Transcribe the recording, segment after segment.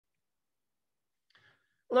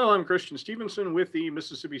Hello, I'm Christian Stevenson with the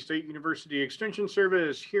Mississippi State University Extension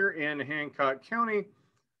Service here in Hancock County.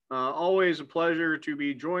 Always a pleasure to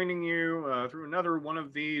be joining you through another one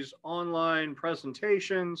of these online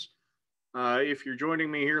presentations. If you're joining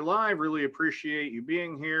me here live, really appreciate you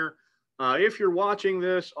being here. If you're watching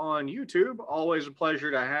this on YouTube, always a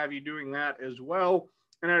pleasure to have you doing that as well.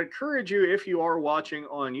 And I encourage you, if you are watching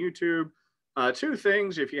on YouTube, two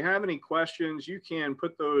things. If you have any questions, you can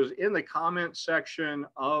put those in the comment section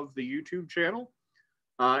of the YouTube channel.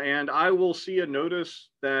 And I will see a notice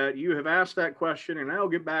that you have asked that question, and I'll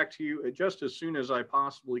get back to you just as soon as I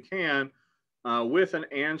possibly can with an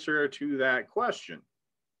answer to that question.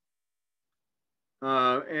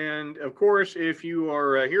 And of course, if you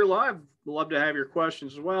are here live, we'd love to have your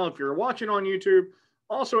questions as well. If you're watching on YouTube,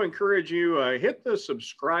 also encourage you hit the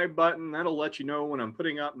subscribe button. That'll let you know when I'm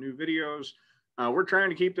putting up new videos. We're trying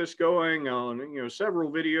to keep this going on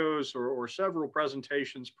several videos or several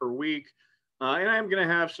presentations per week. And I'm going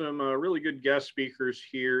to have some really good guest speakers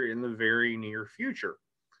here in the very near future.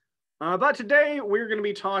 But today we're going to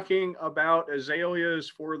be talking about azaleas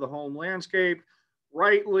for the home landscape.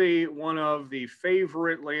 Rightly one of the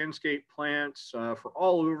favorite landscape plants for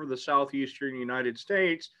all over the southeastern United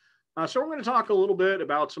States. So we're going to talk a little bit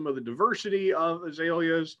about some of the diversity of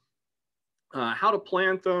azaleas, how to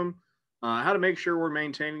plant them, how to make sure we're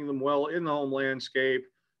maintaining them well in the home landscape,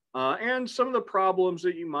 and some of the problems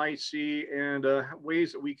that you might see and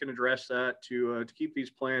ways that we can address that to keep these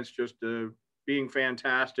plants just being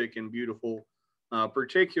fantastic and beautiful,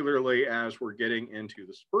 particularly as we're getting into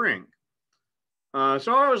the spring.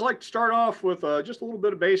 So I always like to start off with just a little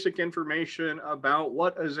bit of basic information about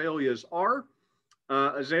what azaleas are.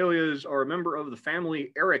 Azaleas are a member of the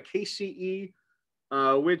family Ericaceae,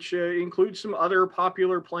 which includes some other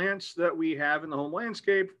popular plants that we have in the home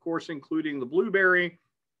landscape, of course, including the blueberry.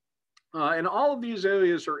 And all of these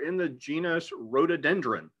azaleas are in the genus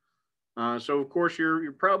Rhododendron. So, of course,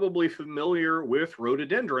 you're probably familiar with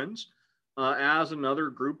rhododendrons as another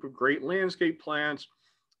group of great landscape plants.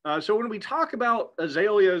 So when we talk about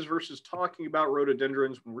azaleas versus talking about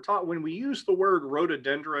rhododendrons, when we use the word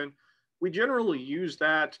rhododendron, we generally use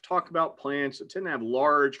that to talk about plants that tend to have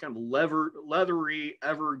large, kind of leathery,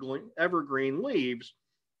 evergreen leaves.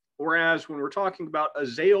 Whereas when we're talking about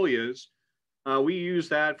azaleas, we use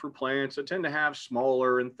that for plants that tend to have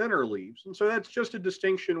smaller and thinner leaves. And so that's just a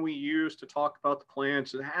distinction we use to talk about the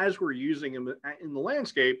plants as we're using them in the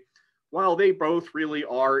landscape, while they both really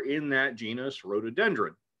are in that genus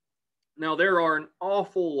Rhododendron. Now, there are an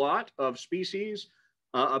awful lot of species,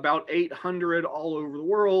 about 800 all over the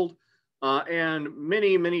world, and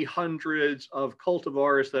many, many hundreds of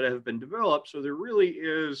cultivars that have been developed. So there really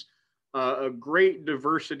is a great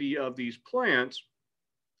diversity of these plants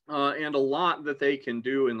and a lot that they can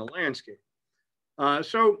do in the landscape.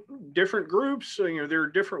 So different groups, there are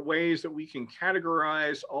different ways that we can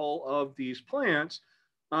categorize all of these plants.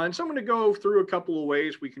 And so I'm going to go through a couple of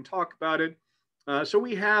ways we can talk about it. So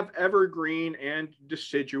we have evergreen and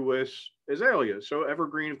deciduous azaleas. So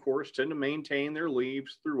evergreen, of course, tend to maintain their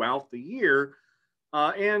leaves throughout the year.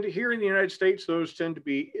 And here in the United States, those tend to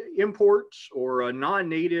be imports or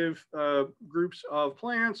non-native groups of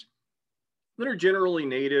plants that are generally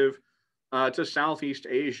native to Southeast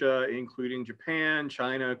Asia, including Japan,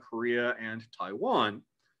 China, Korea, and Taiwan.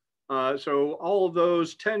 So all of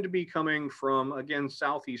those tend to be coming from, again,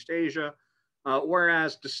 Southeast Asia.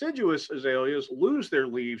 Whereas deciduous azaleas lose their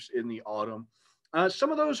leaves in the autumn.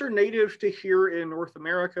 Some of those are native to here in North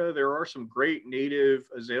America. There are some great native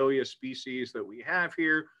azalea species that we have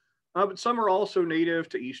here, but some are also native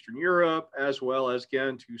to Eastern Europe, as well as,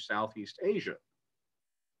 again, to Southeast Asia.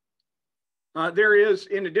 There is,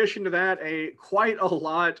 in addition to that, quite a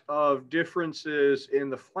lot of differences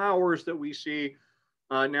in the flowers that we see.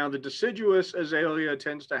 Now, the deciduous azalea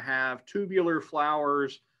tends to have tubular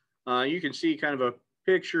flowers. You can see kind of a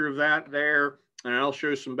picture of that there, and I'll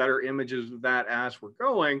show some better images of that as we're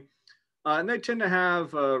going. And they tend to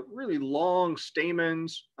have really long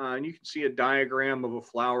stamens, and you can see a diagram of a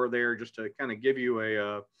flower there just to kind of give you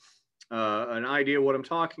an idea of what I'm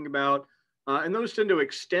talking about. And those tend to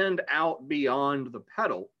extend out beyond the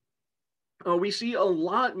petal. We see a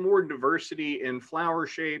lot more diversity in flower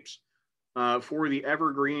shapes for the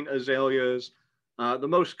evergreen azaleas. The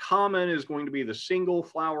most common is going to be the single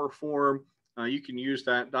flower form. You can use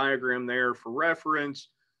that diagram there for reference.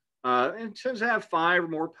 It tends to have 5 or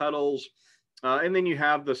more petals. And then you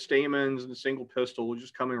have the stamens and the single pistil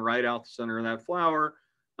just coming right out the center of that flower.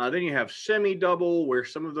 Then you have semi-double, where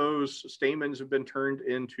some of those stamens have been turned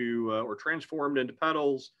into or transformed into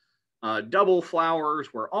petals. Double flowers,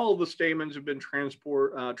 where all of the stamens have been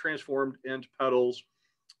transformed into petals.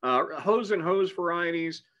 Hose and hose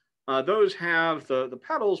varieties, those have the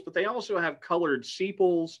petals, but they also have colored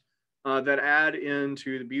sepals that add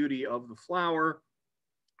into the beauty of the flower.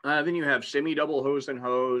 Then you have semi-double hose and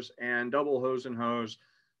hose and double hose and hose.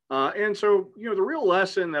 And so, the real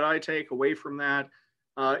lesson that I take away from that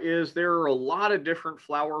is there are a lot of different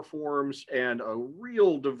flower forms and a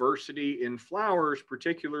real diversity in flowers,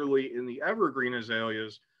 particularly in the evergreen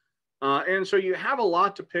azaleas. And so you have a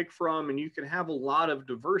lot to pick from, and you can have a lot of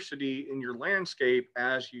diversity in your landscape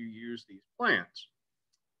as you use these plants.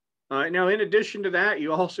 Now, in addition to that,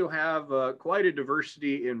 you also have quite a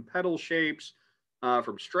diversity in petal shapes,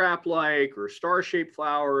 from strap-like or star-shaped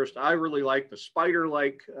flowers. I really like the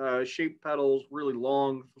spider-like shaped petals, really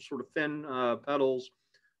long, sort of thin petals,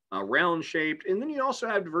 round-shaped. And then you also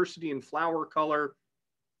have diversity in flower color,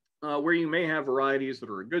 where you may have varieties that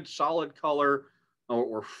are a good solid color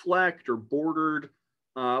or flecked or bordered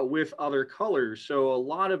with other colors. So a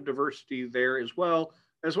lot of diversity there as well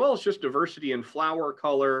as just diversity in flower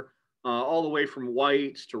color, all the way from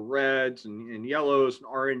whites to reds and yellows and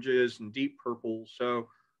oranges and deep purples. So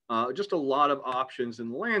just a lot of options in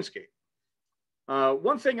the landscape.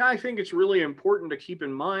 One thing I think it's really important to keep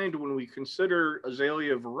in mind when we consider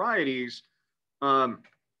azalea varieties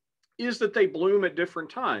is that they bloom at different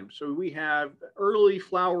times. So we have early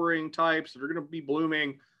flowering types that are going to be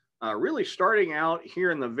blooming really starting out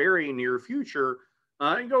here in the very near future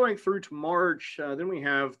and going through to March. Then we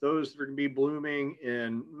have those that are going to be blooming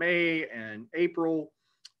in May and April.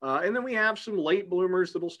 And then we have some late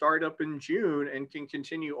bloomers that will start up in June and can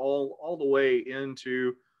continue all the way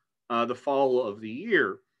into the fall of the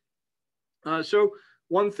year. So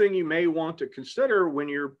one thing you may want to consider when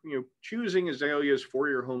you're choosing azaleas for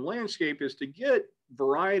your home landscape is to get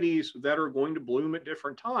varieties that are going to bloom at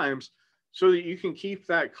different times so that you can keep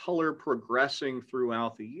that color progressing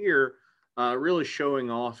throughout the year, really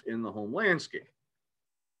showing off in the home landscape.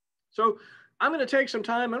 So I'm going to take some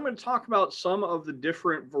time. I'm going to talk about some of the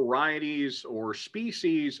different varieties or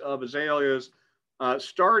species of azaleas,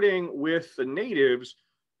 starting with the natives.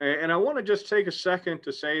 And I want to just take a second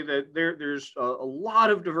to say that there's a lot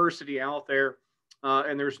of diversity out there,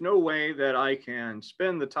 and there's no way that I can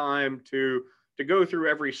spend the time to go through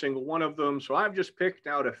every single one of them. So I've just picked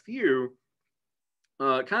out a few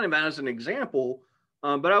kind of as an example,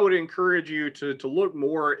 but I would encourage you to look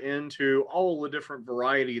more into all the different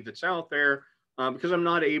variety that's out there because I'm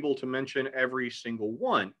not able to mention every single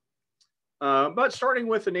one. But starting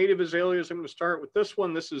with the native azaleas, I'm going to start with this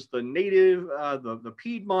one. This is the native, the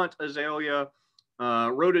Piedmont azalea,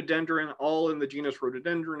 rhododendron, all in the genus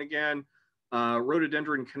rhododendron again,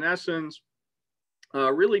 rhododendron canescens.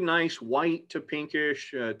 Really nice white to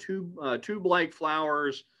pinkish tube-like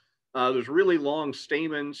flowers. There's really long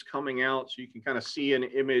stamens coming out, so you can kind of see an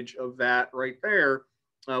image of that right there,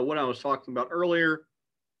 what I was talking about earlier.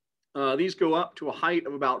 These go up to a height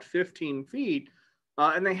of about 15 feet.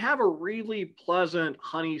 And they have a really pleasant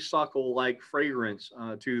honeysuckle-like fragrance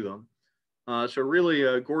to them. So really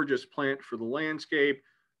a gorgeous plant for the landscape,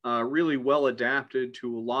 really well adapted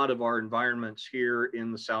to a lot of our environments here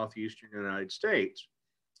in the southeastern United States.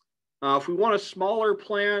 If we want a smaller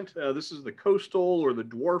plant, this is the coastal or the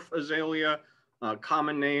dwarf azalea.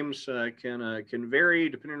 Common names can vary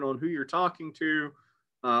depending on who you're talking to.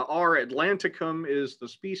 R. atlanticum is the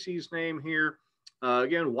species name here.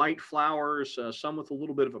 Again, white flowers, some with a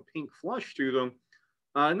little bit of a pink flush to them.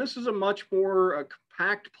 And this is a much more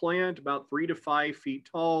compact plant, about 3 to 5 feet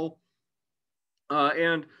tall.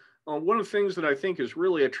 And one of the things that I think is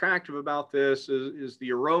really attractive about this is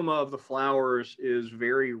the aroma of the flowers is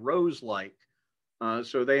very rose-like.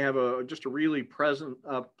 So they have just a really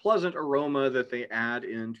pleasant aroma that they add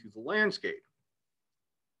into the landscape.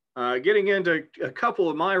 Getting into a couple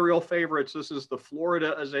of my real favorites, this is the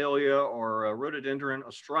Florida azalea or rhododendron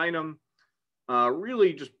astrinum.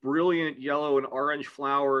 Really just brilliant yellow and orange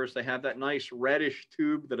flowers. They have that nice reddish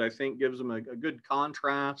tube that I think gives them a good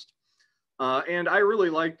contrast. And I really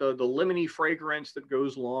like the lemony fragrance that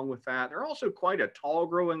goes along with that. They're also quite a tall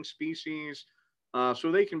growing species,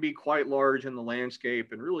 so they can be quite large in the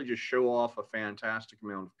landscape and really just show off a fantastic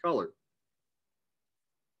amount of color.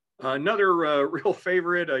 Another real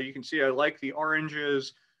favorite, you can see I like the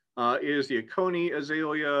oranges, is the Aconi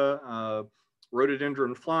azalea,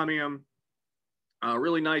 rhododendron flammeum.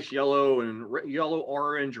 Really nice yellow and yellow,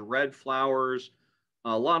 orange, red flowers.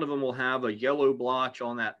 A lot of them will have a yellow blotch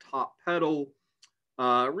on that top petal.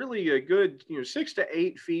 Really a good, 6 to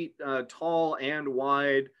 8 feet tall and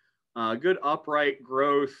wide. Good upright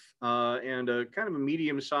growth and a kind of a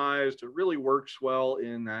medium sized. It really works well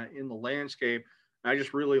in the landscape. I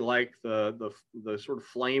just really like the sort of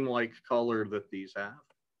flame-like color that these have.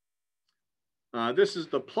 This is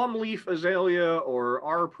the plum leaf azalea, or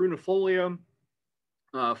R. prunifolia.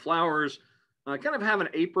 Flowers kind of have an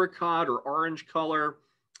apricot or orange color.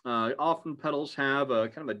 Often petals have a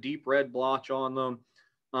kind of a deep red blotch on them.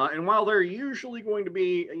 And while they're usually going to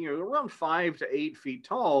be, around 5 to 8 feet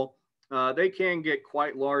tall, they can get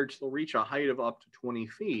quite large. They'll reach a height of up to 20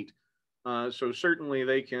 feet. So certainly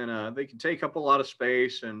they can take up a lot of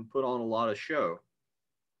space and put on a lot of show.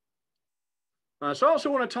 So I also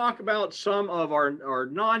want to talk about some of our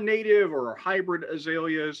non-native or our hybrid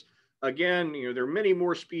azaleas. Again, there are many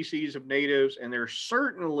more species of natives, and there's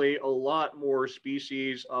certainly a lot more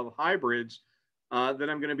species of hybrids that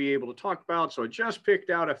I'm going to be able to talk about. So I just picked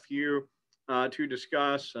out a few to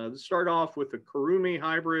discuss. Let's start off with the Kurumi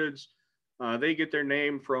hybrids. They get their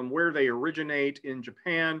name from where they originate in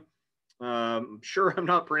Japan. Sure, I'm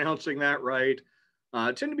not pronouncing that right.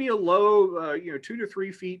 Tend to be a low, 2 to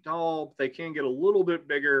 3 feet tall. They can get a little bit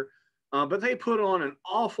bigger, but they put on an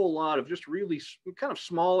awful lot of just really kind of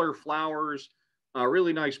smaller flowers,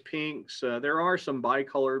 really nice pinks. There are some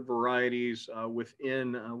bicolored varieties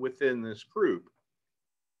within this group.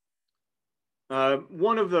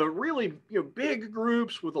 One of the really big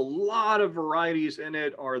groups with a lot of varieties in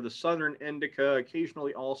it are the Southern Indica,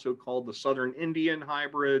 occasionally also called the Southern Indian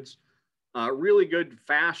hybrids. Really good,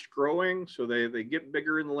 fast growing, so they get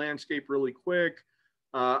bigger in the landscape really quick.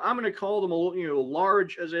 I'm going to call them a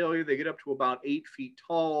large azalea. They get up to about 8 feet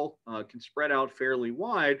tall, can spread out fairly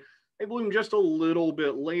wide. They bloom just a little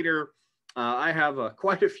bit later. I have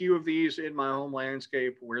quite a few of these in my home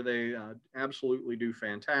landscape where they absolutely do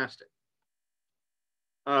fantastic.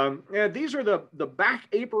 And these are the back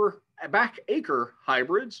acre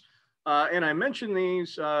hybrids. And I mention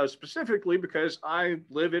these specifically because I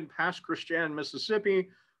live in Pass Christian, Mississippi,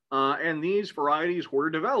 and these varieties were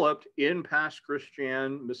developed in Pass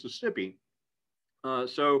Christian, Mississippi.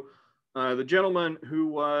 So the gentleman who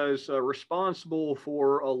was responsible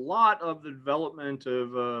for a lot of the development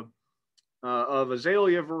of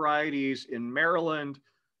azalea varieties in Maryland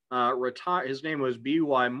retired. His name was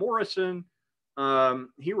B.Y. Morrison.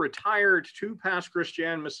 He retired to Pass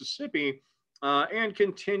Christian, Mississippi, and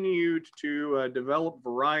continued to develop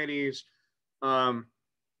varieties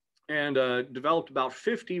and developed about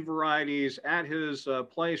 50 varieties at his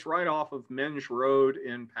place right off of Minge Road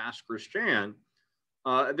in Pass Christian.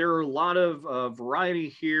 There are a lot of variety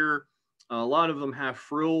here. A lot of them have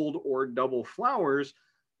frilled or double flowers.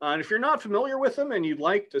 And if you're not familiar with them and you'd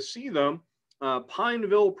like to see them,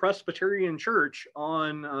 Pineville Presbyterian Church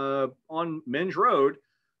on Minge Road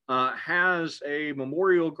has a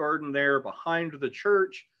memorial garden there behind the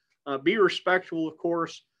church. Be respectful, of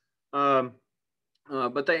course,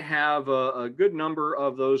 but they have a good number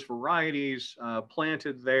of those varieties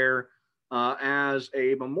planted there as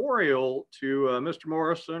a memorial to Mr.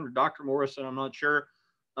 Morrison or Dr. Morrison, I'm not sure,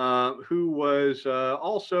 who was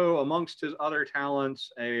also, amongst his other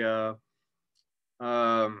talents,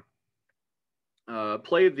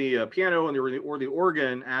 played the piano and the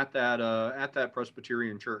organ at that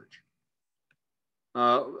Presbyterian church.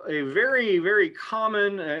 A very, very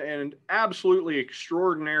common and absolutely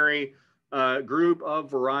extraordinary group of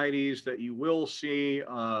varieties that you will see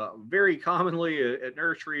very commonly at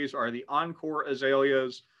nurseries are the Encore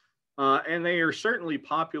azaleas. And they are certainly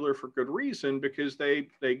popular for good reason because they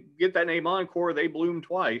get that name Encore. They bloom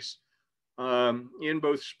twice in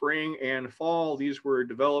both spring and fall. These were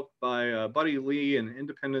developed by Buddy Lee in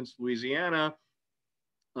Independence, Louisiana,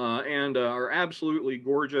 and are absolutely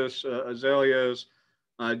gorgeous azaleas,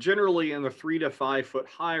 generally in the 3 to 5 foot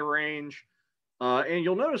high range. And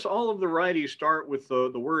you'll notice all of the varieties start with the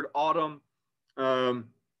word autumn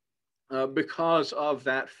because of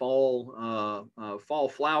that fall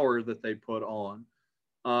flower that they put on.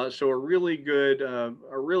 So a really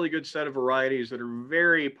good set of varieties that are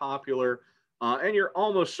very popular, and you're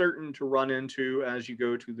almost certain to run into as you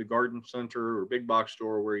go to the garden center or big box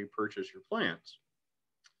store where you purchase your plants.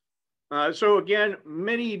 So again,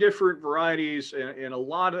 many different varieties and a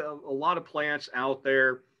lot of plants out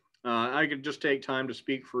there. I could just take time to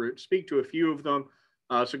speak to a few of them.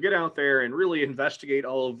 So get out there and really investigate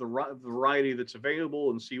all of the variety that's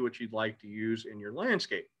available and see what you'd like to use in your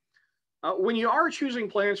landscape. When you are choosing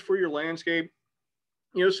plants for your landscape,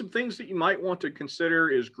 some things that you might want to consider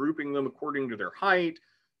is grouping them according to their height,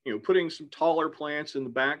 putting some taller plants in the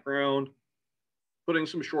background, putting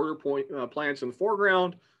some shorter plants in the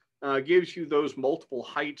foreground, gives you those multiple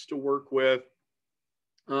heights to work with.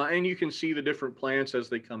 And you can see the different plants as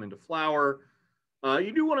they come into flower.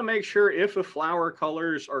 You do want to make sure if the flower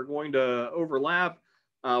colors are going to overlap.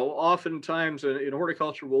 Oftentimes in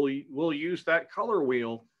horticulture, we'll use that color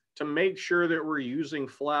wheel to make sure that we're using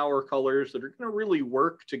flower colors that are going to really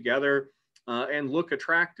work together and look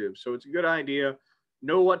attractive. So it's a good idea.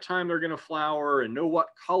 Know what time they're going to flower and know what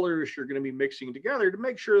colors you're going to be mixing together to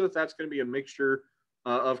make sure that that's going to be a mixture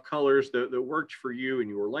of colors that works for you and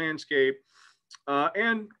your landscape.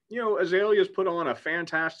 And, azaleas put on a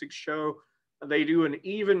fantastic show. They do an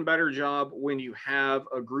even better job when you have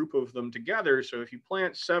a group of them together. So if you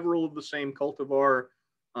plant several of the same cultivar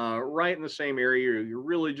right in the same area, you're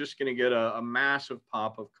really just going to get a massive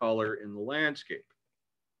pop of color in the landscape.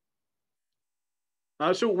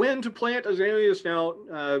 So when to plant azaleas now,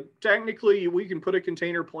 technically we can put a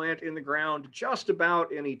container plant in the ground just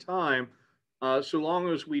about any time, so long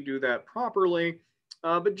as we do that properly.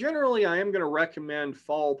 But generally I am going to recommend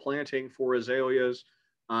fall planting for azaleas.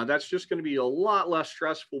 That's just going to be a lot less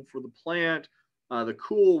stressful for the plant. The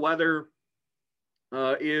cool weather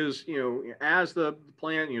is, as the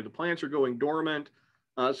plant, the plants are going dormant.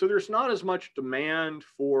 So there's not as much demand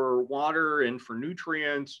for water and for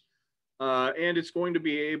nutrients. And it's going to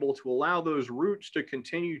be able to allow those roots to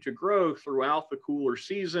continue to grow throughout the cooler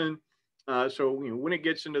season. So when it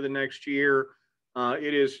gets into the next year,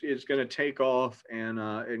 it's going to take off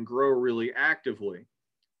and grow really actively.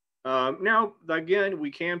 Now, again,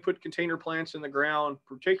 we can put container plants in the ground,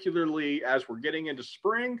 particularly as we're getting into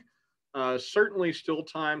spring. Certainly still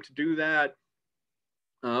time to do that.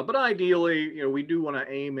 But ideally, we do want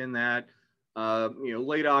to aim in that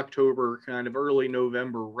late October, kind of early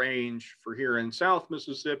November range for here in South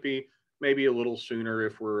Mississippi, maybe a little sooner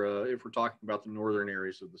if we're talking about the northern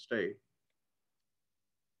areas of the state.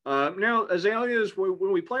 Now, azaleas,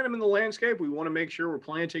 when we plant them in the landscape, we want to make sure we're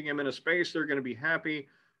planting them in a space they're going to be happy.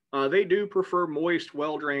 They do prefer moist,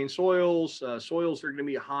 well-drained soils. Soils are going to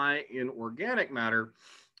be high in organic matter.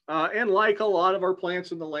 And like a lot of our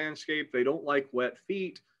plants in the landscape, they don't like wet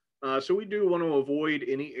feet. So we do want to avoid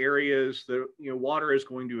any areas that water is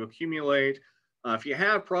going to accumulate. If you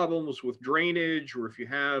have problems with drainage or if you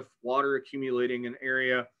have water accumulating in an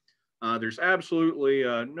area, there's absolutely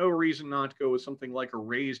no reason not to go with something like a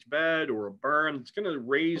raised bed or a berm. It's going to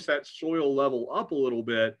raise that soil level up a little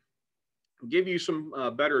bit, give you some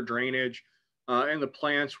better drainage, and the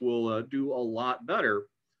plants will do a lot better.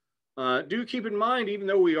 Do keep in mind, even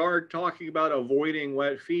though we are talking about avoiding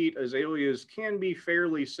wet feet, azaleas can be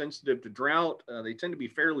fairly sensitive to drought. They tend to be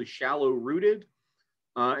fairly shallow rooted.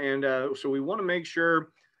 So we want to make sure,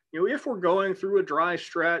 if we're going through a dry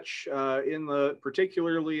stretch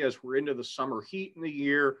particularly as we're into the summer heat in the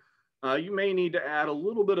year, you may need to add a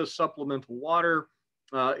little bit of supplemental water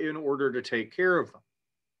in order to take care of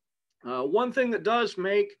them. One thing that does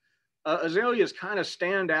make azaleas kind of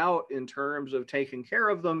stand out in terms of taking care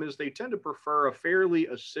of them is they tend to prefer a fairly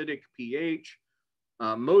acidic pH.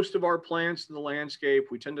 Most of our plants in the landscape,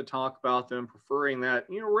 we tend to talk about them preferring that,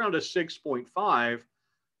 around a 6.5.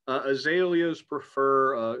 Azaleas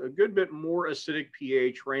prefer a good bit more acidic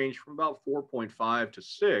pH range from about 4.5 to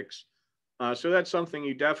 6. So that's something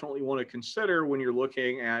you definitely want to consider when you're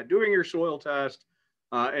looking at doing your soil test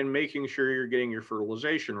and making sure you're getting your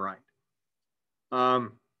fertilization right.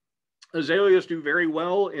 Azaleas do very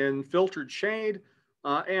well in filtered shade.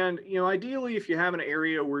 And ideally, if you have an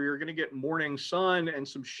area where you're going to get morning sun and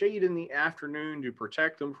some shade in the afternoon to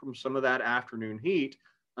protect them from some of that afternoon heat,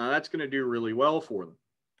 that's going to do really well for them.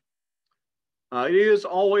 It is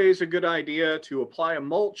always a good idea to apply a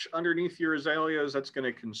mulch underneath your azaleas. That's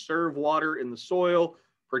going to conserve water in the soil,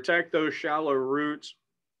 protect those shallow roots.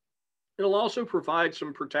 It'll also provide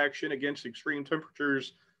some protection against extreme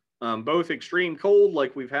temperatures, both extreme cold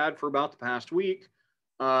like we've had for about the past week,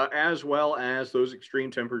 as well as those extreme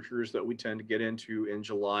temperatures that we tend to get into in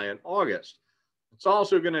July and August. It's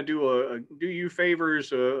also going to do you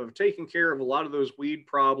favors of taking care of a lot of those weed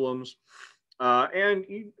problems.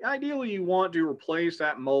 Ideally, you want to replace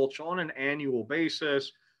that mulch on an annual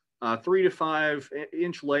basis, 3 to 5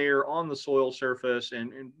 inch layer on the soil surface,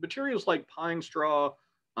 and materials like pine straw,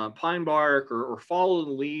 pine bark, or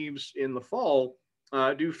fallen leaves in the fall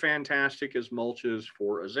do fantastic as mulches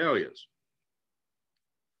for azaleas.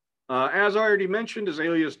 As I already mentioned,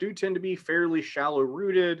 azaleas do tend to be fairly shallow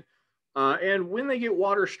rooted. And when they get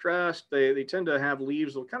water stressed, they tend to have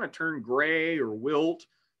leaves that kind of turn gray or wilt.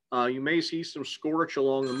 You may see some scorch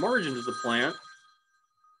along the margins of the plant.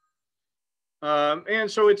 And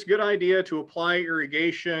so it's a good idea to apply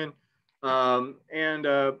irrigation. Of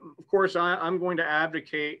course, I'm going to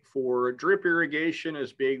advocate for drip irrigation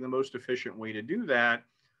as being the most efficient way to do that,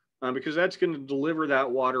 because that's going to deliver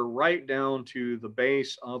that water right down to the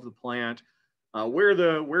base of the plant, where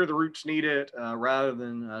the roots need it, rather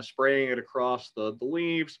than spraying it across the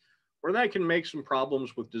leaves, where that can make some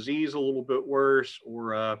problems with disease a little bit worse,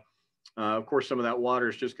 or Of course, some of that water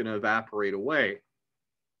is just going to evaporate away.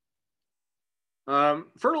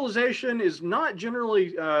 Fertilization is not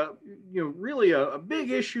generally, really a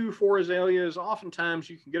big issue for azaleas. Oftentimes,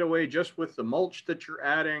 you can get away just with the mulch that you're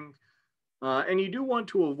adding, and you do want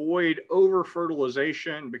to avoid over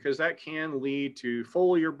fertilization because that can lead to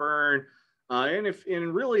foliar burn. And if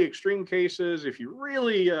in really extreme cases, if you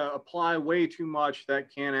really apply way too much,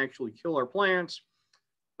 that can actually kill our plants.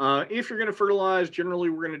 If you're going to fertilize, generally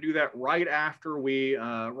we're going to do that right after we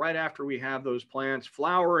have those plants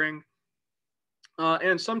flowering.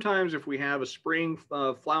 And sometimes if we have a spring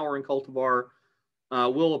flowering cultivar,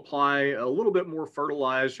 we'll apply a little bit more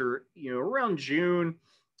fertilizer, around June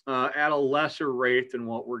at a lesser rate than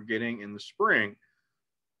what we're getting in the spring.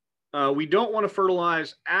 We don't want to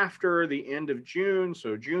fertilize after the end of June.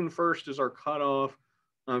 So June 1st is our cutoff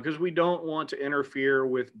because we don't want to interfere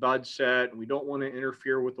with bud set. We don't want to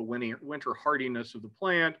interfere with the winter hardiness of the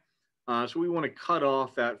plant. So we want to cut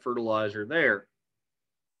off that fertilizer there.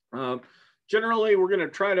 Generally, we're going to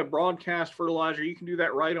try to broadcast fertilizer. You can do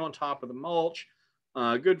that right on top of the mulch,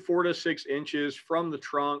 good 4 to 6 inches from the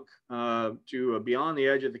trunk to beyond the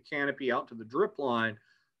edge of the canopy out to the drip line.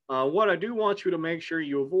 What I do want you to make sure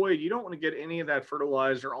you avoid, you don't want to get any of that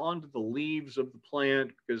fertilizer onto the leaves of the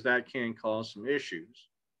plant because that can cause some issues.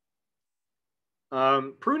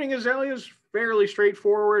 Pruning azaleas fairly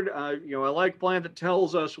straightforward. I like a plant that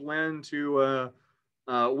tells us when to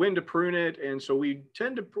prune it, and so we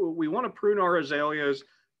want to prune our azaleas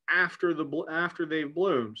after they've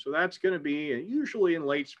bloomed. So that's going to be usually in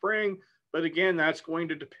late spring, but again, that's going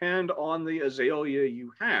to depend on the azalea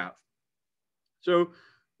you have. So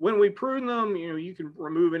when we prune them, you can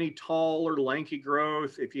remove any tall or lanky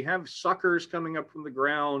growth. If you have suckers coming up from the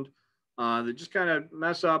ground that just kind of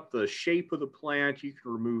mess up the shape of the plant, you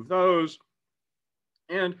can remove those.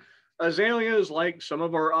 And azaleas, like some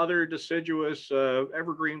of our other deciduous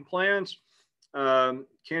evergreen plants,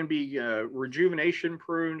 can be rejuvenation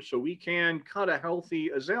pruned. So we can cut a healthy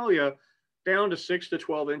azalea down to 6 to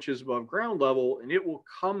 12 inches above ground level, and it will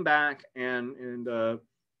come back and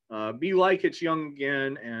be like it's young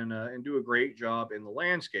again and do a great job in the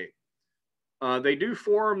landscape. They do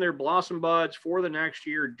form their blossom buds for the next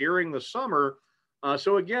year during the summer.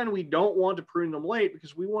 So again, we don't want to prune them late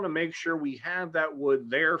because we want to make sure we have that wood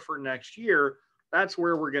there for next year. That's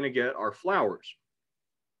where we're going to get our flowers.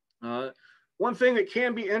 One thing that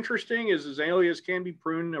can be interesting is azaleas can be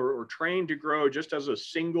pruned or trained to grow just as a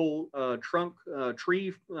single trunk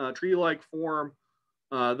tree-like form.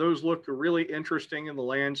 Those look really interesting in the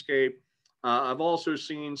landscape. I've also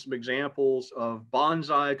seen some examples of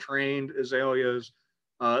bonsai trained azaleas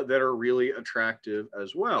that are really attractive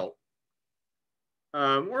as well.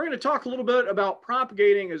 We're going to talk a little bit about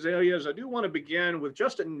propagating azaleas. I do want to begin with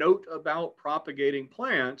just a note about propagating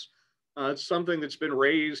plants. It's something that's been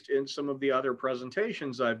raised in some of the other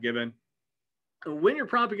presentations I've given. When you're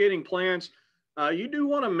propagating plants, you do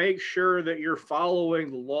want to make sure that you're following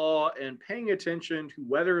the law and paying attention to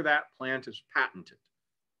whether that plant is patented.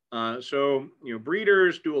 So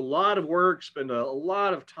breeders do a lot of work, spend a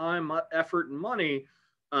lot of time, effort, and money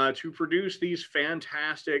to produce these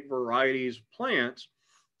fantastic varieties of plants.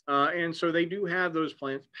 And so they do have those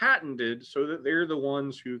plants patented so that they're the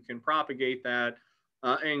ones who can propagate that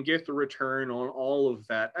and get the return on all of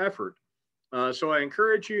that effort. So I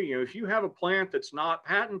encourage you, if you have a plant that's not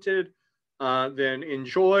patented, then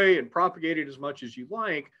enjoy and propagate it as much as you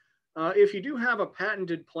like. If you do have a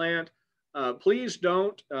patented plant, please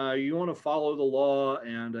don't. You want to follow the law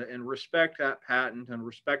and respect that patent and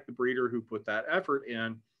respect the breeder who put that effort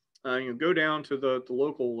in. Go down to the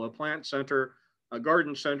local plant center, a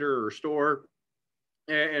garden center or store,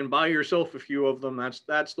 and buy yourself a few of them.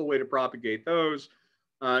 That's the way to propagate those.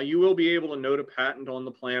 You will be able to note a patent on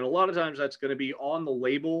the plant. A lot of times that's going to be on the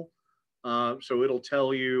label, so it'll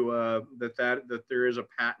tell you that there is a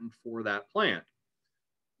patent for that plant.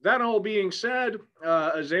 That all being said,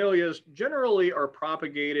 azaleas generally are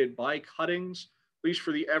propagated by cuttings, at least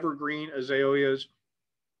for the evergreen azaleas.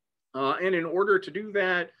 And in order to do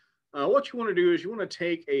that, what you want to do is you want to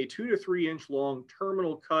take a 2 to 3 inch long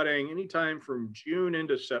terminal cutting anytime from June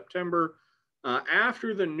into September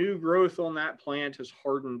after the new growth on that plant has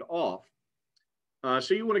hardened off.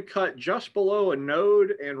 So you want to cut just below a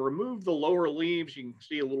node and remove the lower leaves. You can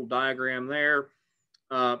see a little diagram there.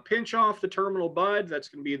 Pinch off the terminal bud. That's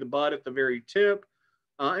going to be the bud at the very tip.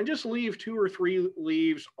 And just leave 2 or 3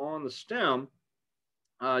 leaves on the stem.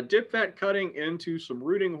 Dip that cutting into some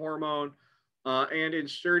rooting hormone and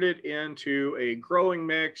insert it into a growing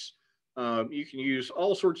mix. You can use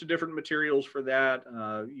all sorts of different materials for that.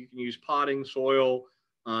 You can use potting soil.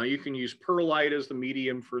 You can use perlite as the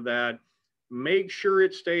medium for that. Make sure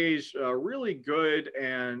it stays really good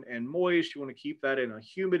and moist. You want to keep that in a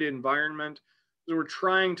humid environment. So we're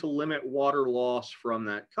trying to limit water loss from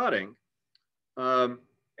that cutting.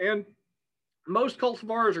 And most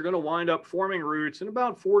cultivars are going to wind up forming roots in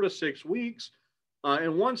about 4 to 6 weeks.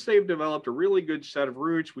 And once they've developed a really good set of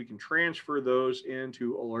roots, we can transfer those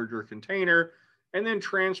into a larger container and then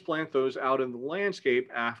transplant those out in the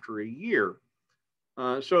landscape after a year.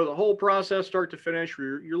 So the whole process, start to finish,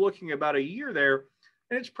 you're looking about a year there,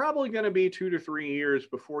 and it's probably going to be 2 to 3 years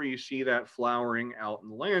before you see that flowering out in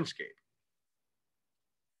the landscape.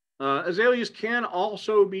 Azaleas can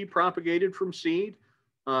also be propagated from seed.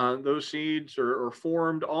 Those seeds are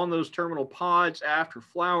formed on those terminal pods after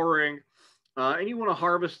flowering, and you want to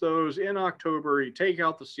harvest those in October. You take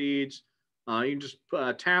out the seeds, you just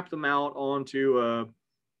tap them out onto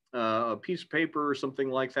a piece of paper or something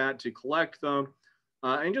like that to collect them,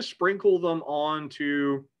 and just sprinkle them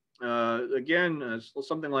onto, again,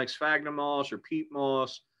 something like sphagnum moss or peat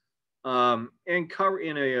moss, and cover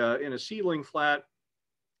in a seedling flat.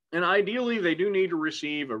 And ideally, they do need to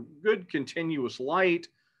receive a good continuous light,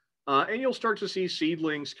 and you'll start to see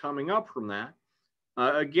seedlings coming up from that.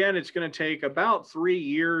 Again, it's going to take about 3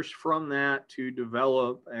 years from that to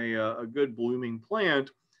develop a good blooming plant,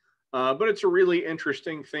 but it's a really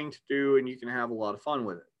interesting thing to do, and you can have a lot of fun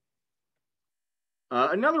with it.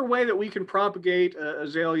 Another way that we can propagate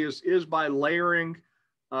azaleas is by layering.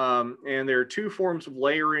 And there are two forms of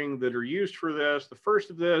layering that are used for this. The first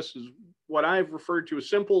of this is what I've referred to as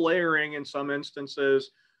simple layering in some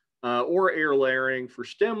instances, or air layering. For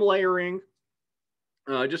stem layering,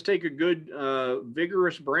 just take a good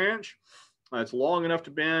vigorous branch. It's long enough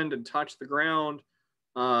to bend and touch the ground.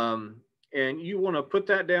 And you want to put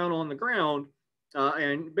that down on the ground.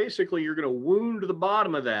 And basically, you're going to wound the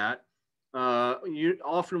bottom of that. You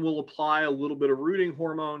often will apply a little bit of rooting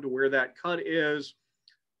hormone to where that cut is.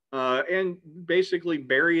 And basically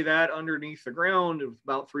bury that underneath the ground of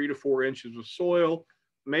about 3 to 4 inches of soil.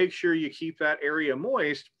 Make sure you keep that area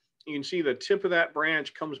moist. You can see the tip of that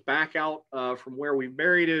branch comes back out from where we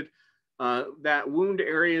buried it. That wound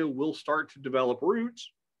area will start to develop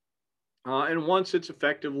roots. And once it's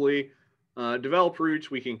effectively developed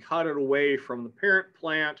roots, we can cut it away from the parent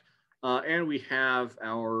plant, and we have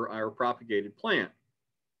our propagated plant.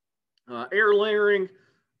 Air layering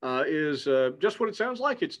is just what it sounds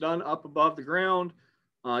like. It's done up above the ground.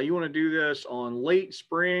 You want to do this on late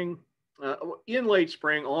spring, in late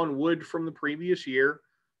spring on wood from the previous year.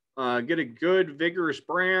 Get a good vigorous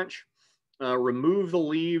branch, remove the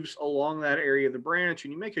leaves along that area of the branch,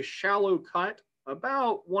 and you make a shallow cut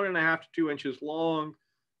about 1.5 to 2 inches long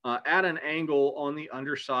at an angle on the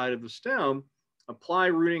underside of the stem. Apply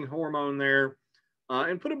rooting hormone there,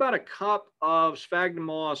 and put about a cup of sphagnum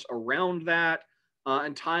moss around that,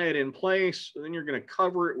 and tie it in place. And then you're going to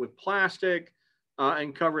cover it with plastic,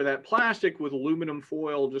 and cover that plastic with aluminum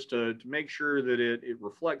foil just to make sure that it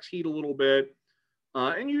reflects heat a little bit.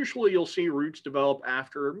 And usually you'll see roots develop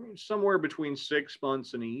after somewhere between 6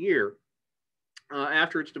 months and a year.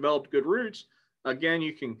 After it's developed good roots, again,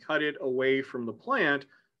 you can cut it away from the plant,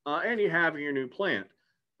 and you have your new plant.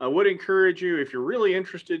 I would encourage you, if you're really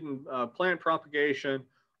interested in plant propagation,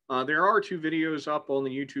 there are 2 videos up on the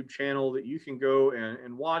YouTube channel that you can go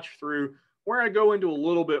and watch through, where I go into a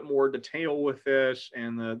little bit more detail with this,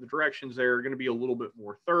 and the directions there are going to be a little bit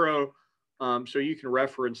more thorough. So you can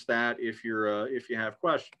reference that if you have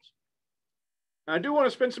questions. I do want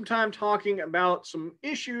to spend some time talking about some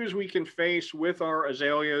issues we can face with our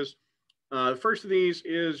azaleas. The first of these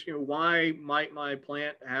is, why might my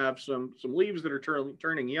plant have some leaves that are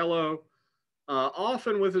turning yellow?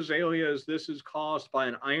 Often with azaleas, this is caused by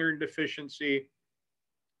an iron deficiency,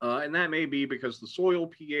 and that may be because the soil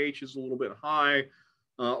pH is a little bit high,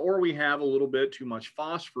 or we have a little bit too much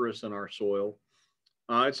phosphorus in our soil.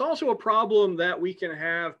 It's also a problem that we can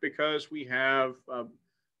have because we have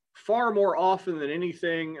far more often than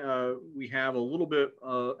anything, we have a little bit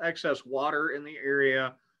excess water in the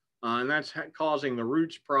area, and that's causing the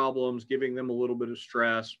roots problems, giving them a little bit of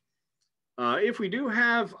stress. If we do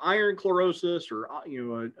have iron chlorosis, or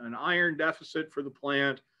an iron deficit for the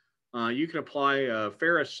plant, you can apply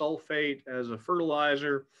ferrous sulfate as a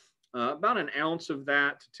fertilizer, about an ounce of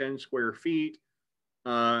that to 10 square feet.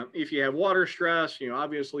 If you have water stress,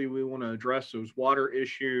 obviously we want to address those water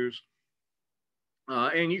issues.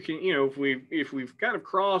 And you can, if we've kind of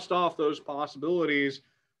crossed off those possibilities,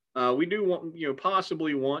 we do want,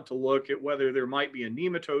 possibly want to look at whether there might be a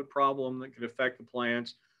nematode problem that could affect the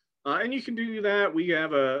plants. And you can do that. We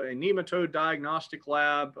have a nematode diagnostic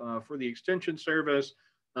lab for the Extension Service.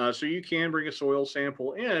 So you can bring a soil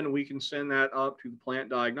sample in. We can send that up to the plant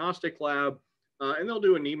diagnostic lab, and they'll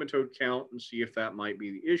do a nematode count and see if that might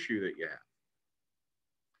be the issue that you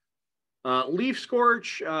have. Leaf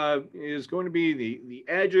scorch is going to be the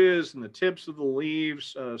edges and the tips of the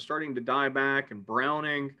leaves starting to die back and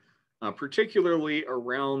browning, particularly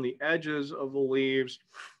around the edges of the leaves.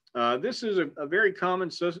 This is a very common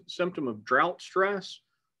symptom of drought stress.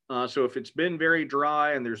 So if it's been very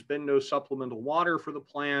dry and there's been no supplemental water for the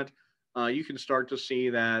plant, you can start to see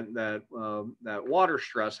that water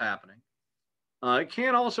stress happening. It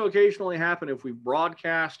can also occasionally happen if we've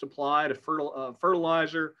broadcast applied a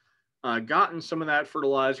fertilizer, gotten some of that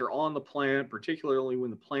fertilizer on the plant, particularly when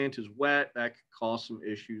the plant is wet. That could cause some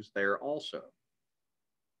issues there also.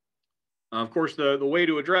 Of course, the way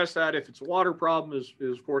to address that, if it's a water problem, is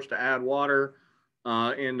of course to add water.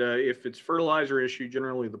 And if it's fertilizer issue,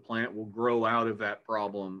 generally the plant will grow out of that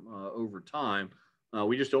problem over time.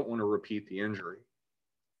 We just don't want to repeat the injury.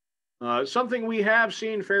 Something we have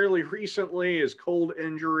seen fairly recently is cold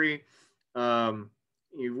injury.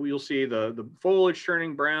 You'll see the foliage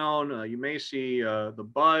turning brown. You may see the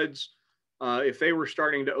buds. If they were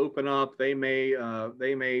starting to open up, they may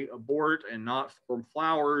abort and not form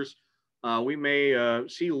flowers. We may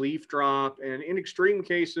see leaf drop, and in extreme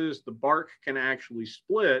cases, the bark can actually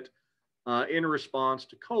split in response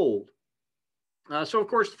to cold. So, of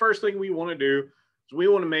course, the first thing we want to do is we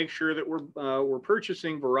want to make sure that we're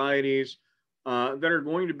purchasing varieties that are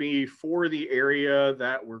going to be for the area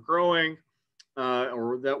that we're growing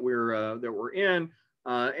or that we're in.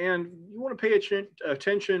 And you want to pay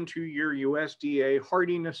attention to your USDA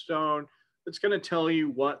hardiness zone. That's going to tell you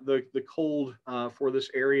what the cold for this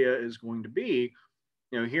area is going to be.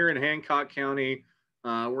 Here in Hancock County,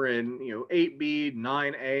 we're in 8B,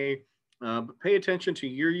 9A. But pay attention to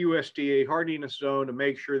your USDA hardiness zone to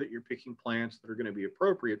make sure that you're picking plants that are going to be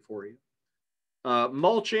appropriate for you.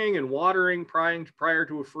 Mulching and watering prior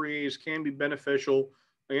to a freeze can be beneficial.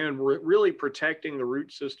 Again, really protecting the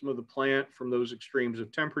root system of the plant from those extremes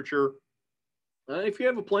of temperature. If you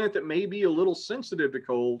have a plant that may be a little sensitive to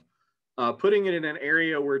cold, putting it in an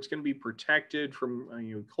area where it's going to be protected from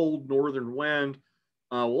cold northern wind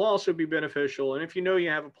will also be beneficial. And if you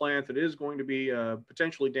have a plant that is going to be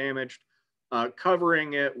potentially damaged,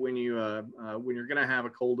 covering it when you're going to have a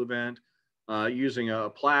cold event using a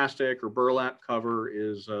plastic or burlap cover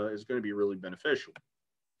is going to be really beneficial.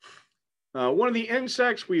 One of the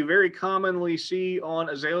insects we very commonly see on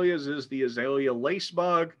azaleas is the azalea lace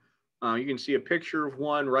bug. You can see a picture of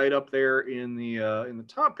one right up there in the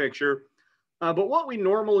top picture. But what we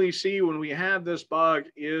normally see when we have this bug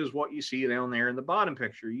is what you see down there in the bottom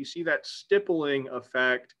picture. You see that stippling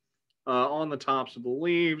effect on the tops of the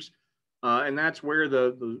leaves. And that's where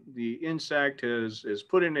the insect is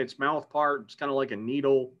put in its mouth part. It's kind of like a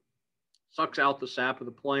needle, sucks out the sap of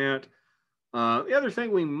the plant. The other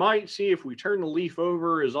thing we might see if we turn the leaf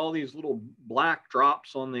over is all these little black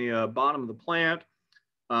drops on the bottom of the plant.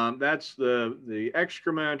 That's the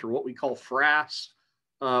excrement, or what we call frass,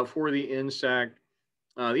 for the insect.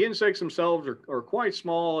 The insects themselves are quite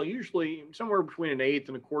small, usually somewhere between 1/8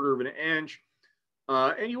 and 1/4 of an inch.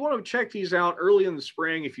 And you want to check these out early in the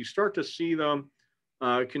spring. If you start to see them,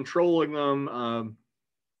 controlling them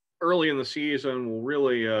early in the season will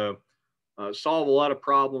really solve a lot of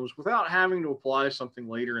problems without having to apply something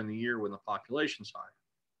later in the year when the population's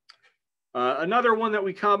high. Another one that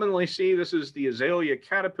we commonly see, this is the azalea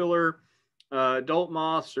caterpillar. Adult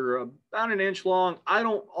moths are about 1 inch long. I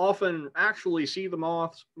don't often actually see the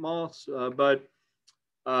moths, but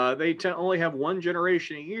they only have one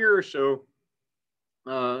generation a year, so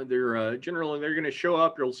they're generally going to show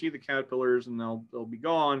up. You'll see the caterpillars, and they'll be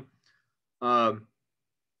gone.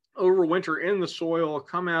 Overwinter in the soil,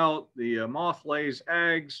 come out. The moth lays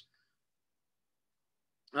eggs,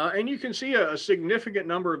 and you can see a significant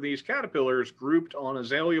number of these caterpillars grouped on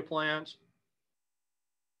azalea plants,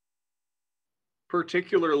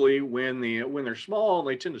 particularly when they're small.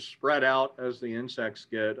 They tend to spread out as the insects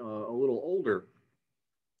get a little older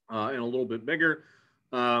and a little bit bigger.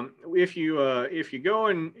 If you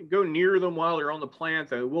go near them while they're on the plant,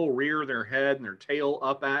 they will rear their head and their tail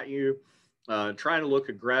up at you. Try to look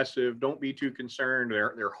aggressive. Don't be too concerned.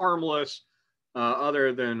 They're harmless,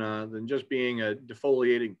 other than just being a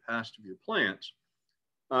defoliating pest of your plants.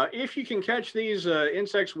 If you can catch these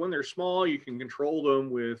insects when they're small, you can control them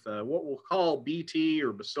with what we'll call BT,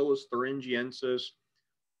 or Bacillus thuringiensis.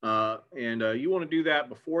 And you want to do that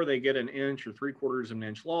before they get 1 inch or 3/4 of an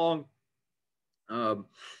inch long.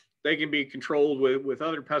 They can be controlled with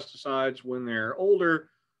other pesticides when they're older.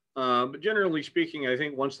 But generally speaking, I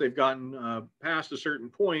think once they've gotten past a certain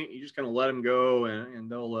point, you just kind of let them go, and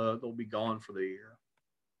they'll be gone for the year.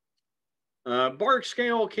 Bark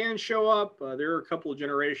scale can show up. There are a couple of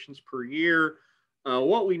generations per year.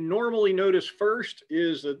 What we normally notice first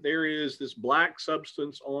is that there is this black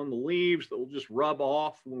substance on the leaves that will just rub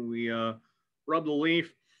off when we rub the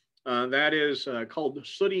leaf. That is called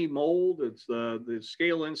sooty mold. It's the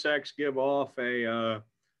scale insects give off a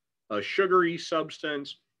sugary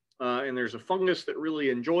substance, and there's a fungus that really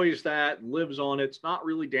enjoys that, lives on it. It's not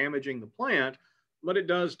really damaging the plant, but it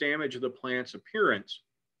does damage the plant's appearance.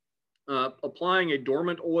 Applying a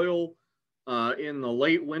dormant oil in the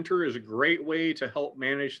late winter is a great way to help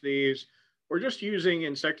manage these. Or just using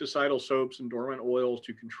insecticidal soaps and dormant oils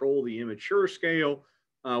to control the immature scale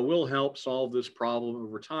will help solve this problem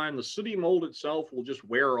over time. The sooty mold itself will just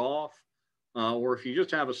wear off, or if you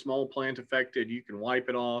just have a small plant affected, you can wipe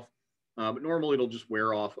it off. But normally it'll just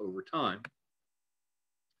wear off over time.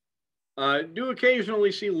 Do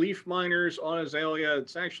occasionally see leaf miners on azalea.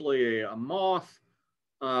 It's actually a moth,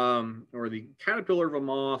 or the caterpillar of a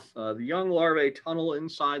moth. The young larvae tunnel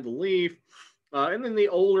inside the leaf, and then the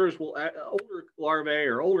older larvae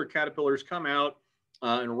or older caterpillars come out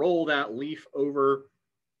and roll that leaf over.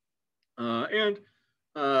 And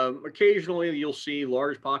occasionally you'll see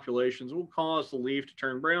large populations will cause the leaf to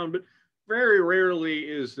turn brown, but very rarely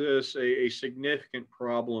is this a significant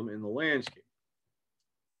problem in the landscape.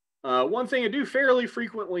 One thing I do fairly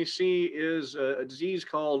frequently see is a disease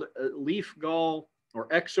called leaf gall or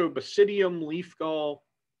Exobasidium leaf gall.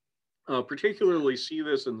 Particularly see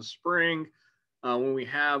this in the spring when we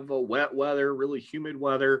have wet weather, really humid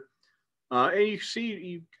weather. And you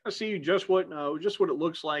see just what it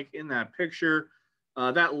looks like in that picture.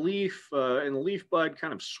 That leaf and the leaf bud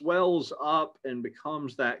kind of swells up and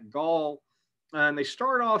becomes that gall. And they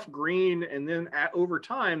start off green, and then over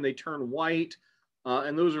time they turn white.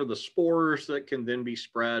 And those are the spores that can then be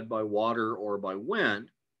spread by water or by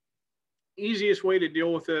wind. Easiest way to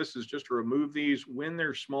deal with this is just to remove these when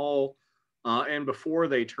they're small and before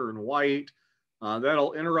they turn white.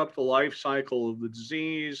 That'll interrupt the life cycle of the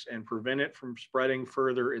disease and prevent it from spreading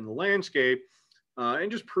further in the landscape.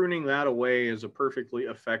 And just pruning that away is a perfectly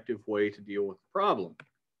effective way to deal with the problem.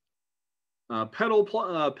 Petal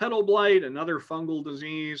blight, another fungal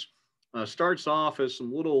disease, starts off as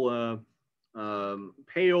some little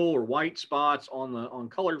pale or white spots on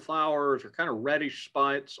colored flowers, or kind of reddish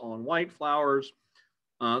spots on white flowers.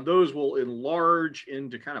 Those will enlarge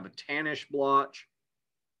into kind of a tannish blotch.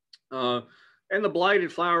 And the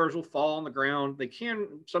blighted flowers will fall on the ground. They can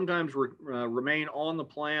sometimes remain on the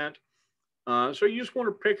plant. So you just want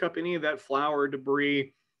to pick up any of that flower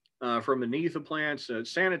debris from beneath the plants.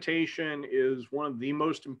 Sanitation is one of the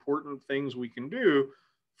most important things we can do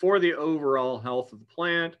for the overall health of the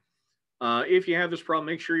plant. If you have this problem,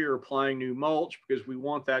 make sure you're applying new mulch, because we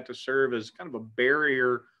want that to serve as kind of a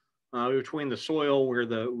barrier between the soil where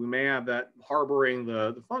we may have that harboring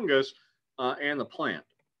the fungus and the plant.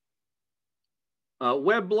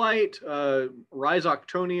 Web blight,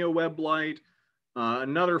 Rhizoctonia web blight,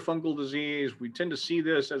 another fungal disease. We tend to see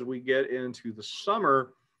this as we get into the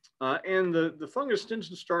summer, and the fungus tends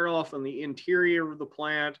to start off on the interior of the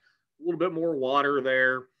plant, a little bit more water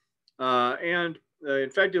there, and the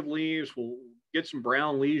infected leaves will get some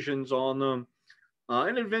brown lesions on them,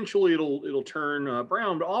 and eventually it'll turn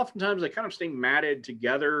brown. But oftentimes they kind of stay matted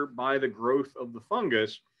together by the growth of the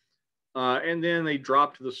fungus, and then they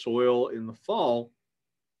drop to the soil in the fall.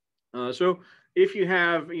 So if you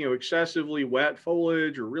have excessively wet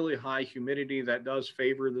foliage or really high humidity, that does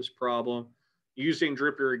favor this problem. Using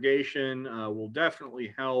drip irrigation will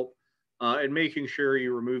definitely help, and making sure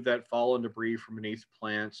you remove that fallen debris from beneath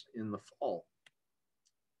plants in the fall.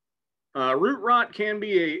 Root rot can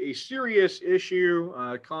be a serious issue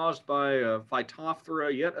caused by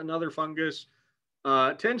Phytophthora, yet another fungus.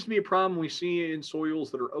 It tends to be a problem we see in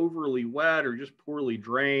soils that are overly wet or just poorly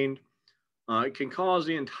drained. It can cause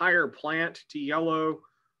the entire plant to yellow.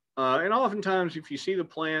 And oftentimes, if you see the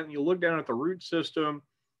plant, you look down at the root system,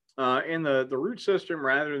 and the root system,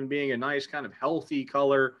 rather than being a nice kind of healthy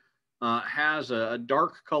color, has a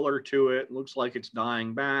dark color to it. It looks like it's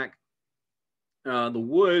dying back. The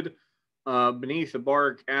wood beneath the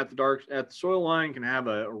bark at the soil line can have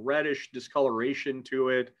a reddish discoloration to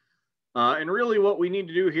it. And really what we need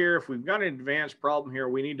to do here, if we've got an advanced problem here,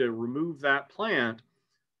 we need to remove that plant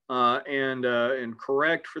and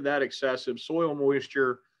correct for that excessive soil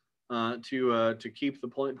moisture to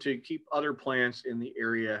keep other plants in the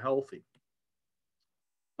area healthy.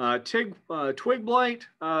 Twig blight,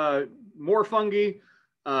 more fungi.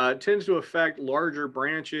 tends to affect larger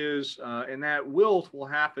branches, and that wilt will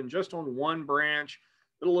happen just on one branch.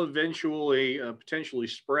 It'll eventually potentially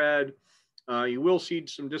spread. You will see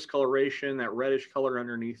some discoloration, that reddish color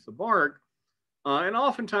underneath the bark. And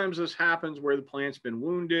oftentimes this happens where the plant's been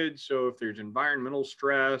wounded. So if there's environmental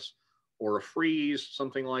stress or a freeze,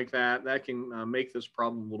 something like that, that can make this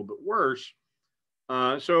problem a little bit worse.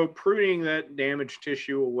 So pruning that damaged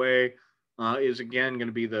tissue away is again going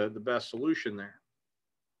to be the best solution there.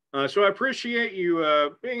 So I appreciate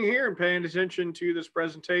you being here and paying attention to this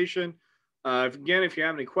presentation. Again, if you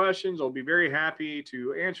have any questions, I'll be very happy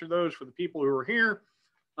to answer those for the people who are here.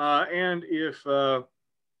 And if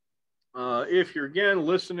you're again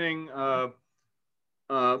listening on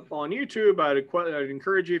YouTube, I'd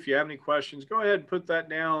encourage you, if you have any questions, go ahead and put that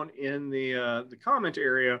down in the comment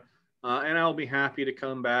area, and I'll be happy to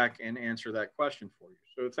come back and answer that question for you.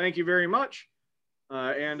 So thank you very much.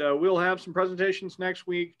 And we'll have some presentations next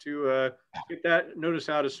week to get that notice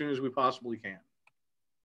out as soon as we possibly can.